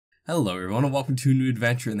Hello everyone and welcome to a new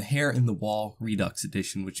adventure in the Hair in the Wall Redux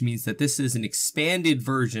edition, which means that this is an expanded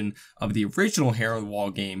version of the original Hair in the Wall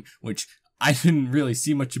game, which I didn't really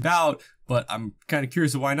see much about, but I'm kind of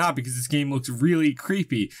curious of why not, because this game looks really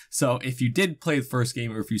creepy. So if you did play the first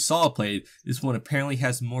game, or if you saw it played, this one apparently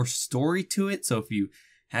has more story to it. So if you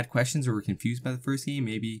had questions or were confused by the first game,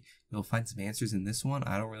 maybe you'll find some answers in this one.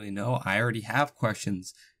 I don't really know. I already have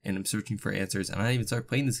questions and I'm searching for answers, and I didn't even start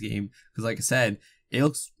playing this game because, like I said, it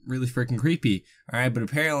looks really freaking creepy. Alright, but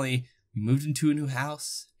apparently we moved into a new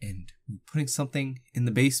house and we're putting something in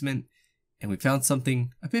the basement and we found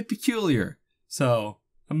something a bit peculiar. So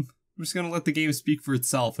I'm just going to let the game speak for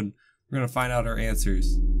itself and we're going to find out our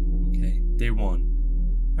answers. Okay, day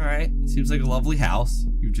one. Alright, seems like a lovely house.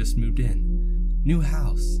 You've just moved in. New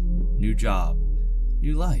house, new job,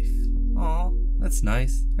 new life. Aw, that's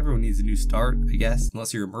nice. Everyone needs a new start, I guess,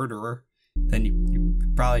 unless you're a murderer. Then you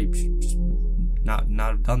probably should just not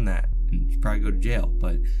have done that, and you should probably go to jail.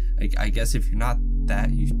 But I guess if you're not that,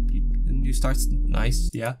 new start's nice.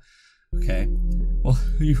 Yeah, okay. Well,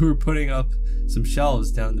 you were putting up some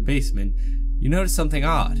shelves down in the basement. You noticed something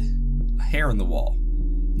odd, a hair in the wall.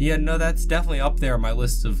 Yeah, no, that's definitely up there on my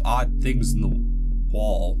list of odd things in the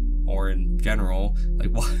wall, or in general. Like,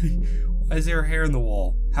 why is there a hair in the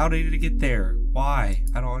wall? How did it get there? Why?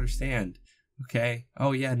 I don't understand. Okay.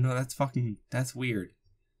 Oh yeah, no, that's weird.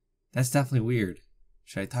 That's definitely weird.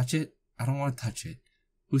 Should I touch it? I don't want to touch it.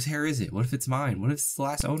 Whose hair is it? What if it's mine? What if it's the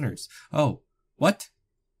last owner's? Oh, what?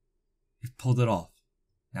 You've pulled it off.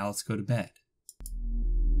 Now let's go to bed.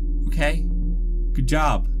 Okay. Good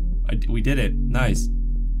job. We did it. Nice.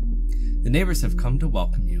 The neighbors have come to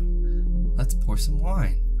welcome you. Let's pour some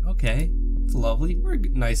wine. Okay. It's lovely. We're a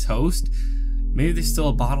nice host. Maybe there's still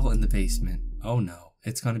a bottle in the basement. Oh no.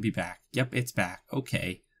 It's gonna be back. Yep, it's back.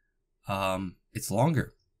 Okay. It's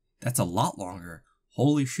longer. That's a lot longer.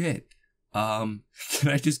 Holy shit. Can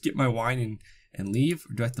I just get my wine and leave,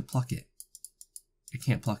 or do I have to pluck it? I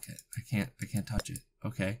can't pluck it. I can't touch it.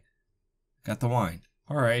 Okay. Got the wine.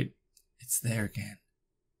 Alright. It's there again.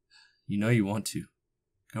 You know you want to.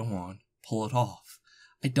 Go on. Pull it off.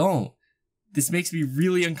 I don't. This makes me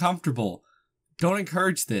really uncomfortable. Don't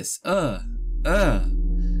encourage this. I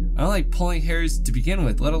don't like pulling hairs to begin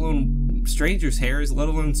with, let alone strangers' hairs, let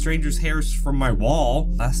alone strangers' hairs from my wall.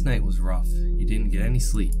 Last night was rough. You didn't get any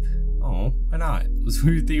sleep. Oh, why not? Was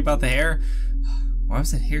we thinking about the hair? Why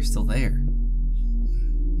was that hair still there?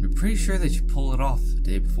 I'm pretty sure that you pulled it off the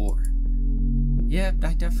day before. Yeah,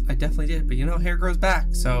 I definitely did, but you know, hair grows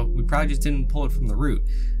back, so we probably just didn't pull it from the root.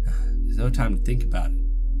 There's no time to think about it.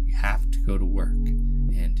 You have to go to work,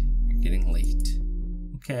 and you're getting late.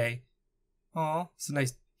 Okay. Aw, it's a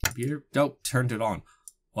nice computer. Dope, turned it on.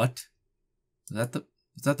 What? Was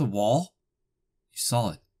that the wall? You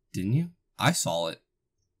saw it, didn't you? I saw it.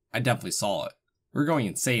 I definitely saw it. We're going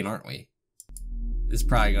insane, aren't we? This is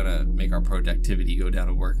probably gonna make our productivity go down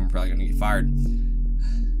at work and we're probably gonna get fired.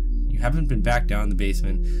 You haven't been back down in the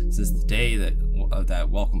basement since the day of that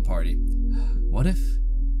welcome party. What if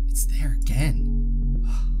it's there again?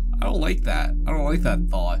 I don't like that. I don't like that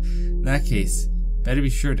thought. In that case, better be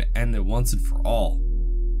sure to end it once and for all.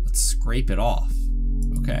 Let's scrape it off.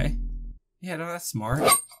 Okay. Yeah, no, that's smart.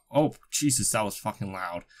 Oh, Jesus, that was fucking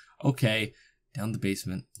loud. Okay, down the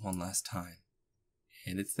basement one last time.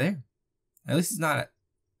 And it's there. At least it's not,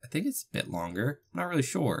 I think it's a bit longer. I'm not really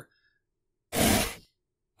sure.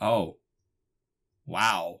 Oh.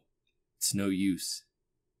 Wow. It's no use.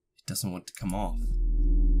 It doesn't want to come off.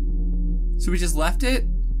 So we just left it?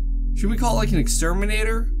 Should we call it like an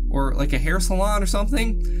exterminator? Or like a hair salon or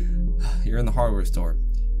something? You're in the hardware store.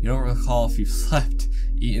 You don't recall if you've slept,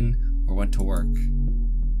 eaten, or went to work.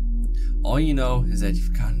 All you know is that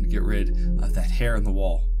you've gotten to get rid of that hair in the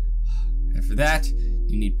wall. And for that,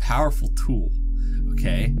 you need powerful tool.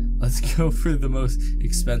 Okay, let's go for the most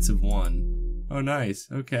expensive one. Oh, nice.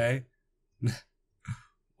 Okay.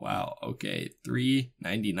 Wow. Okay,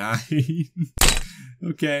 $3.99.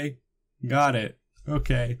 Okay, got it.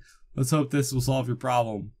 Okay, let's hope this will solve your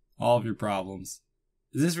problem. All of your problems.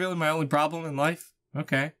 Is this really my only problem in life?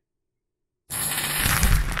 Okay.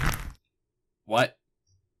 What?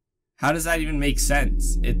 How does that even make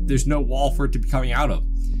sense? There's no wall for it to be coming out of.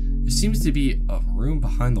 There seems to be a room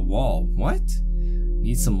behind the wall. What?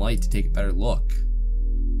 Need some light to take a better look.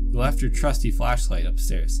 You left your trusty flashlight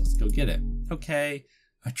upstairs. Let's go get it. Okay,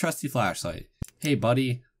 a trusty flashlight. Hey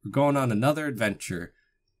buddy, we're going on another adventure.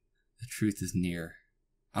 The truth is near.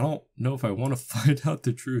 I don't know if I want to find out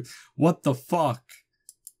the truth. What the fuck?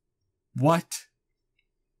 What?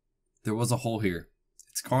 There was a hole here.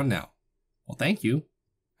 It's gone now. Well, thank you.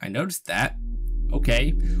 I noticed that.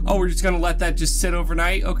 Okay. Oh, we're just gonna let that just sit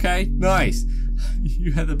overnight? Okay, nice.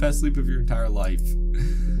 You had the best sleep of your entire life.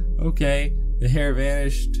 Okay, the hair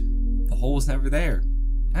vanished. The hole was never there.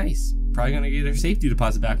 Nice. Probably gonna get our safety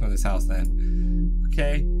deposit back on this house then.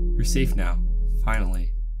 Okay, you're safe now.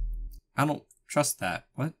 Finally. I don't trust that.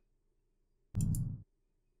 What?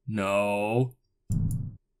 No.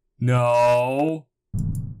 No.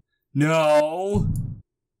 No.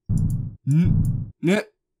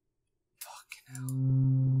 Fucking hell.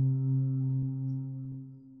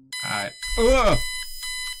 Alright. Ugh!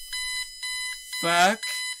 Fuck.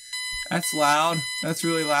 That's loud. That's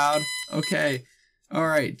really loud. Okay.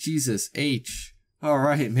 Alright, Jesus. H.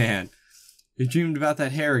 Alright, man. You dreamed about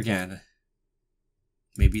that hair again.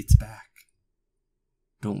 Maybe it's back.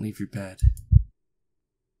 Don't leave your bed.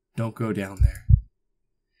 Don't go down there.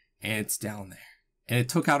 And it's down there. And it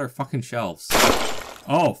took out our fucking shelves.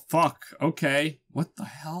 Oh, fuck. Okay. What the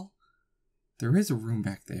hell? There is a room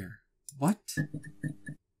back there. What?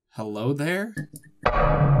 Hello there?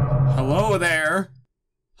 Hello there?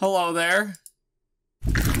 Hello there?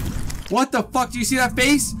 What the fuck? Do you see that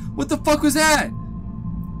face? What the fuck was that?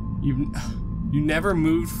 You never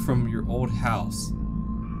moved from your old house.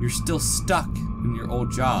 You're still stuck in your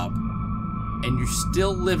old job. And you're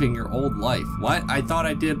still living your old life. What? I thought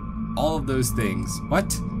I did all of those things. What?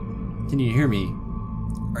 Can you hear me?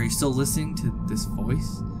 Are you still listening to this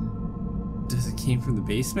voice? Does it came from the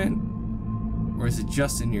basement? Or is it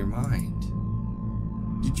just in your mind?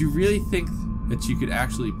 Did you really think that you could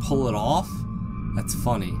actually pull it off? That's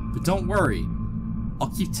funny. But don't worry. I'll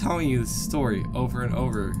keep telling you this story over and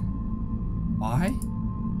over. Why?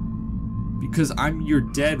 Because I'm your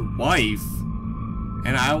dead wife.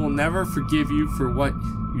 And I will never forgive you for what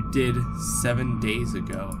you did 7 days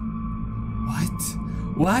ago.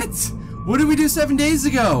 What? What? What did we do 7 days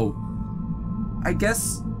ago? I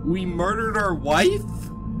guess we murdered our wife?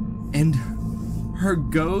 And her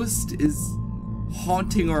ghost is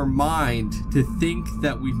haunting our mind to think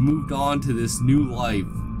that we've moved on to this new life.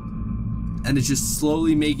 And it's just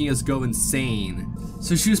slowly making us go insane.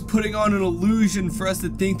 So she was putting on an illusion for us to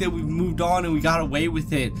think that we've moved on and we got away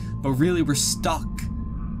with it. But really we're stuck.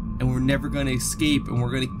 And we're never going to escape. And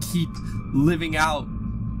we're going to keep living out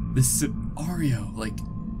this scenario. Like,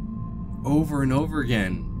 over and over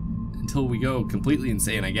again. Until we go completely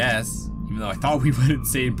insane, I guess. Even though I thought we went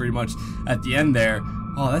insane pretty much at the end there.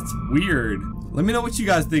 Oh, that's weird. Let me know what you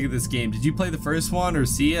guys think of this game. Did you play the first one or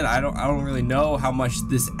see it? I don't really know how much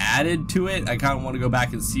this added to it. I kind of want to go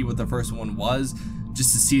back and see what the first one was,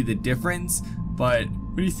 just to see the difference. But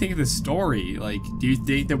what do you think of the story? Like, do you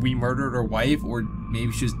think that we murdered her wife, or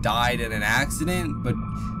maybe she just died in an accident, but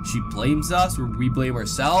she blames us, or we blame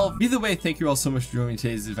ourselves? Either way, thank you all so much for joining me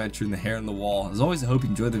today's adventure in the Hair in the Wall. As always, I hope you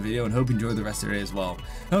enjoyed the video and hope you enjoy the rest of your day as well.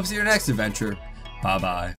 I hope to see you in your next adventure. Bye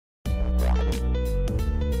bye.